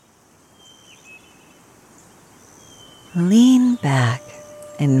Lean back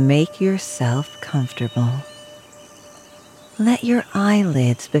and make yourself comfortable. Let your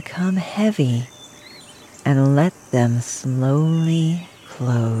eyelids become heavy and let them slowly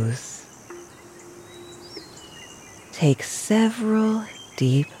close. Take several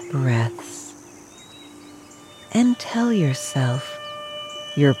deep breaths and tell yourself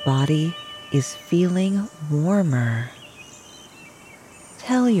your body is feeling warmer.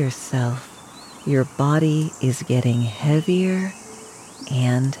 Tell yourself your body is getting heavier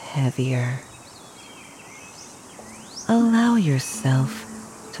and heavier. Allow yourself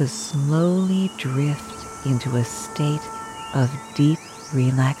to slowly drift into a state of deep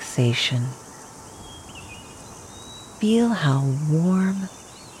relaxation. Feel how warm,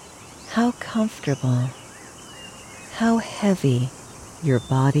 how comfortable, how heavy your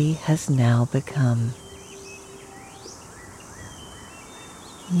body has now become.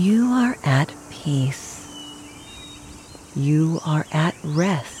 You are at peace. You are at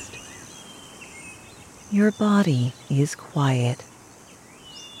rest. Your body is quiet.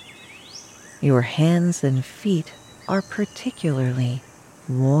 Your hands and feet are particularly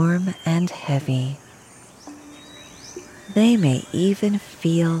warm and heavy. They may even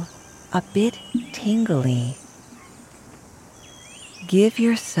feel a bit tingly. Give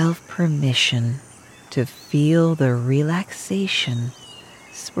yourself permission to feel the relaxation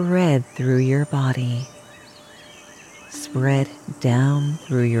spread through your body. Spread down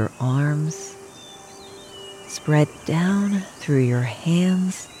through your arms. Spread down through your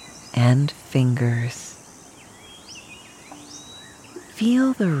hands and fingers.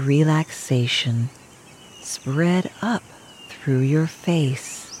 Feel the relaxation spread up through your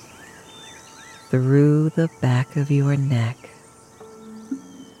face, through the back of your neck,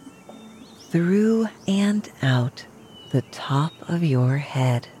 through and out the top of your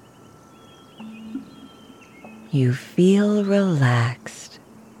head. You feel relaxed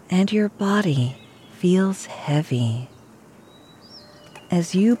and your body feels heavy.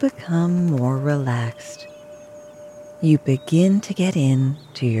 As you become more relaxed, you begin to get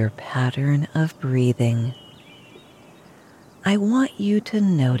into your pattern of breathing. I want you to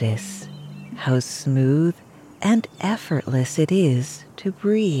notice how smooth and effortless it is to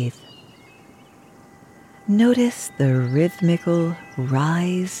breathe. Notice the rhythmical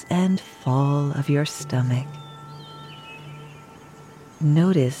rise and fall of your stomach.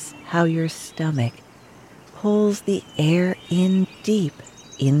 Notice how your stomach pulls the air in deep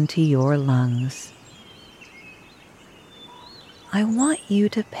into your lungs. I want you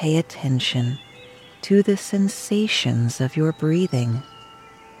to pay attention to the sensations of your breathing.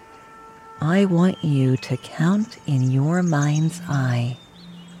 I want you to count in your mind's eye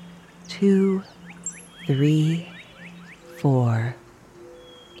 2, 3, 4,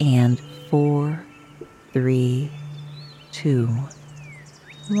 and 4, 3, 2,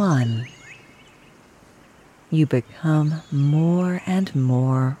 1. You become more and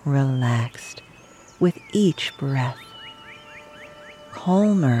more relaxed with each breath,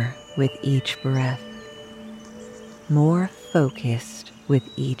 calmer with each breath, more focused with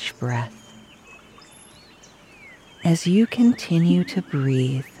each breath. As you continue to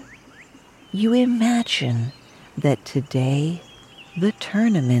breathe, you imagine that today the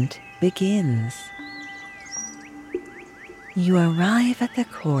tournament begins. You arrive at the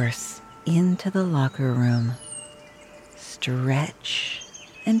course into the locker room, stretch,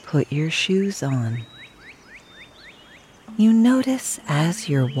 and put your shoes on. You notice as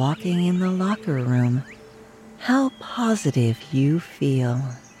you're walking in the locker room how positive you feel.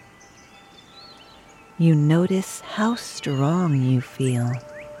 You notice how strong you feel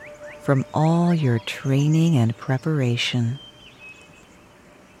from all your training and preparation.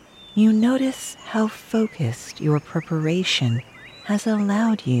 You notice how focused your preparation has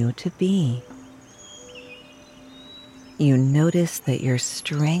allowed you to be. You notice that your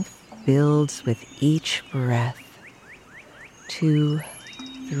strength builds with each breath. 2,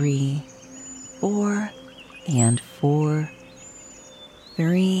 3, 4, and 4,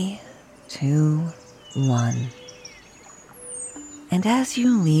 3, 2, 1. And as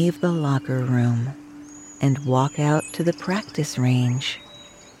you leave the locker room and walk out to the practice range,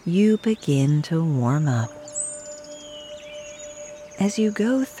 you begin to warm up. As you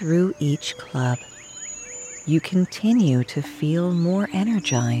go through each club, you continue to feel more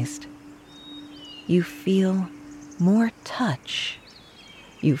energized. You feel more touch.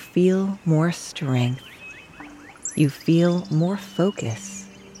 You feel more strength. You feel more focus.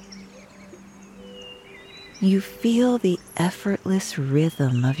 You feel the effortless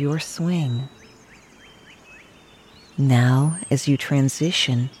rhythm of your swing. Now, as you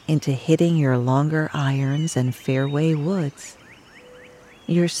transition into hitting your longer irons and fairway woods,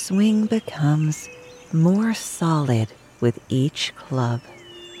 your swing becomes more solid with each club.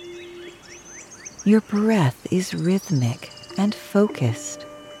 Your breath is rhythmic and focused.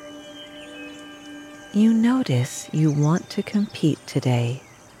 You notice you want to compete today.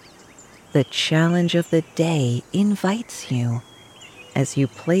 The challenge of the day invites you as you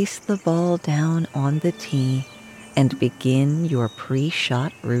place the ball down on the tee and begin your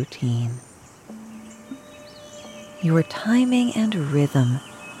pre-shot routine. Your timing and rhythm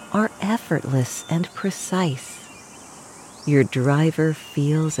are effortless and precise. Your driver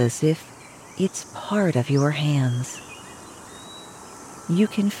feels as if it's part of your hands. You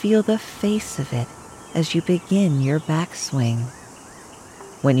can feel the face of it as you begin your backswing.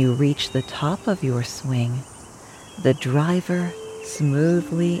 When you reach the top of your swing, the driver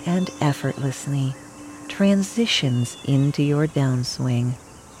smoothly and effortlessly transitions into your downswing.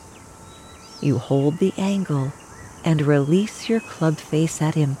 You hold the angle and release your club face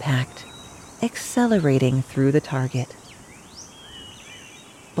at impact, accelerating through the target.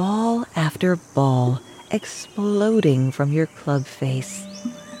 Ball after ball exploding from your club face,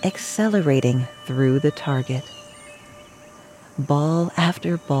 accelerating through the target. Ball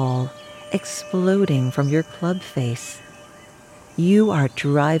after ball exploding from your club face. You are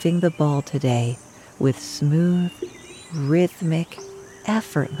driving the ball today with smooth, rhythmic,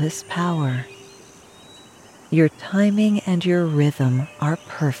 effortless power. Your timing and your rhythm are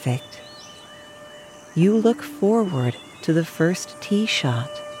perfect. You look forward to the first tee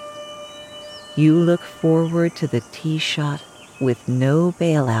shot. You look forward to the tee shot with no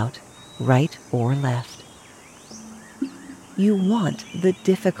bailout, right or left. You want the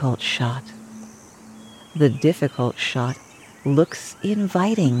difficult shot. The difficult shot looks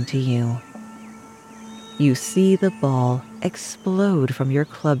inviting to you. You see the ball explode from your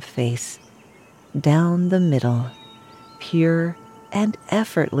club face, down the middle, pure and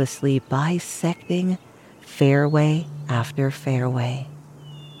effortlessly bisecting fairway after fairway.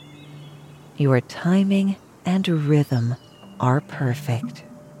 Your timing and rhythm are perfect.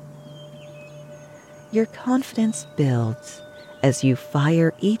 Your confidence builds as you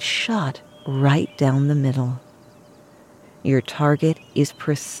fire each shot right down the middle. Your target is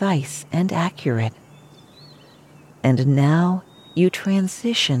precise and accurate. And now you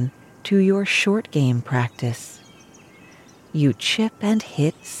transition to your short game practice. You chip and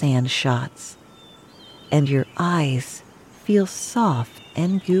hit sand shots, and your eyes feel soft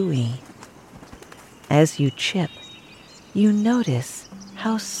and gooey. As you chip, you notice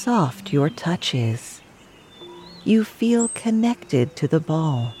how soft your touch is. You feel connected to the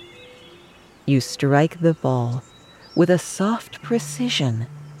ball. You strike the ball with a soft precision,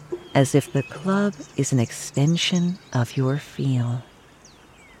 as if the club is an extension of your feel.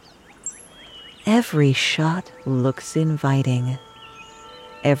 Every shot looks inviting.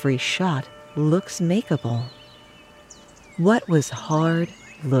 Every shot looks makeable. What was hard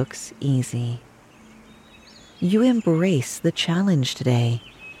looks easy. You embrace the challenge today.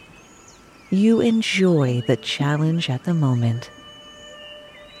 You enjoy the challenge at the moment.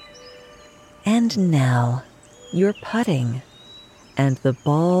 And now, you're putting, and the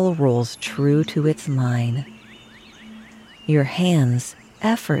ball rolls true to its line. Your hands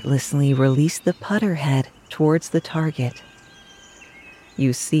effortlessly release the putter head towards the target.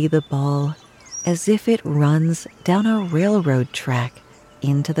 You see the ball as if it runs down a railroad track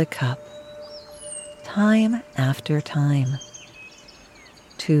into the cup. Time after time.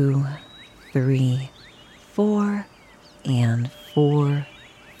 2, 3, 4, and 4,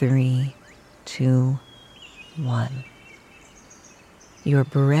 3, 2, 1. Your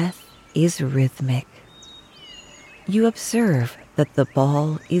breath is rhythmic. You observe that the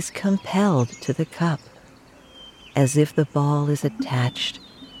ball is compelled to the cup, as if the ball is attached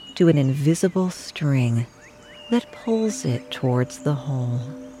to an invisible string that pulls it towards the hole.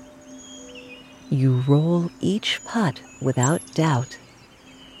 You roll each putt without doubt,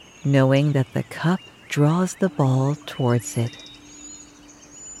 knowing that the cup draws the ball towards it.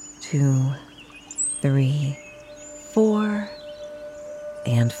 2, 3, 4,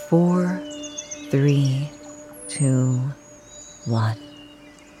 and 4, 3, 2, 1.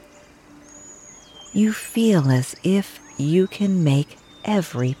 You feel as if you can make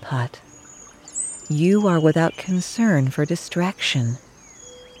every putt. You are without concern for distraction.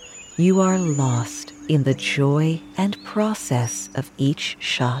 You are lost in the joy and process of each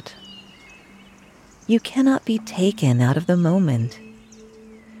shot. You cannot be taken out of the moment.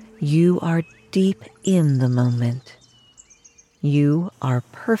 You are deep in the moment. You are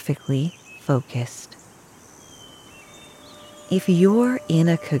perfectly focused. If you're in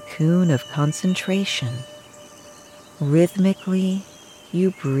a cocoon of concentration, rhythmically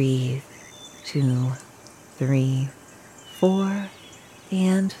you breathe 2, 3, 4,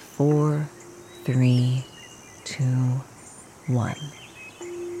 and 4, 3, 2, 1.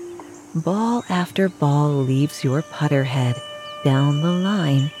 Ball after ball leaves your putter head down the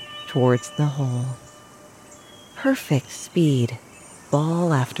line towards the hole. Perfect speed,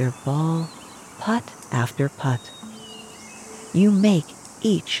 ball after ball, putt after putt. You make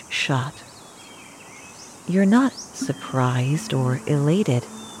each shot. You're not surprised or elated,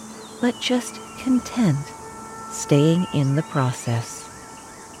 but just content, staying in the process.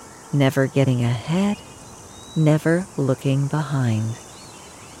 Never getting ahead, never looking behind.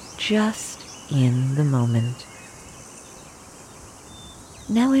 Just in the moment.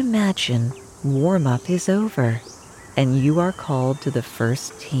 Now imagine warm-up is over and you are called to the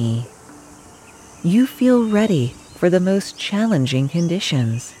first tee. You feel ready for the most challenging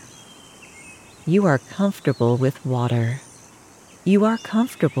conditions. You are comfortable with water. You are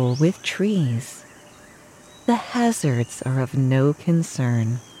comfortable with trees. The hazards are of no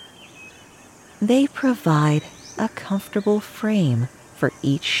concern. They provide a comfortable frame for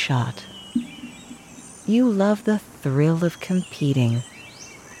each shot. You love the thrill of competing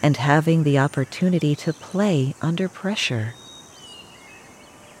and having the opportunity to play under pressure.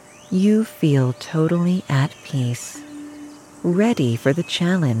 You feel totally at peace, ready for the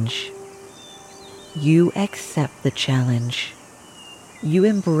challenge. You accept the challenge. You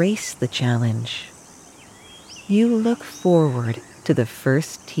embrace the challenge. You look forward to the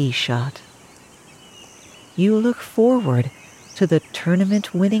first tee shot. You look forward to the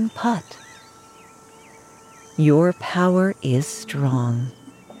tournament-winning putt. Your power is strong.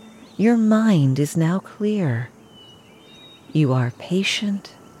 Your mind is now clear. You are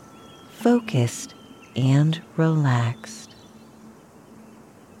patient, focused, and relaxed.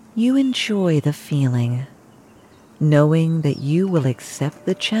 You enjoy the feeling, knowing that you will accept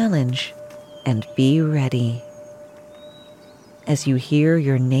the challenge and be ready. As you hear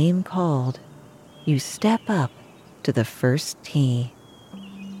your name called, you step up to the first tee.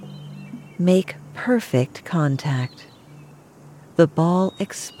 Make perfect contact. The ball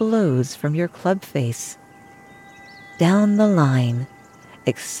explodes from your club face. Down the line,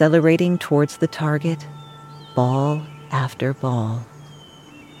 accelerating towards the target, ball after ball.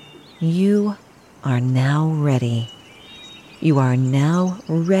 You are now ready. You are now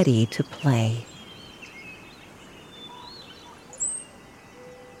ready to play.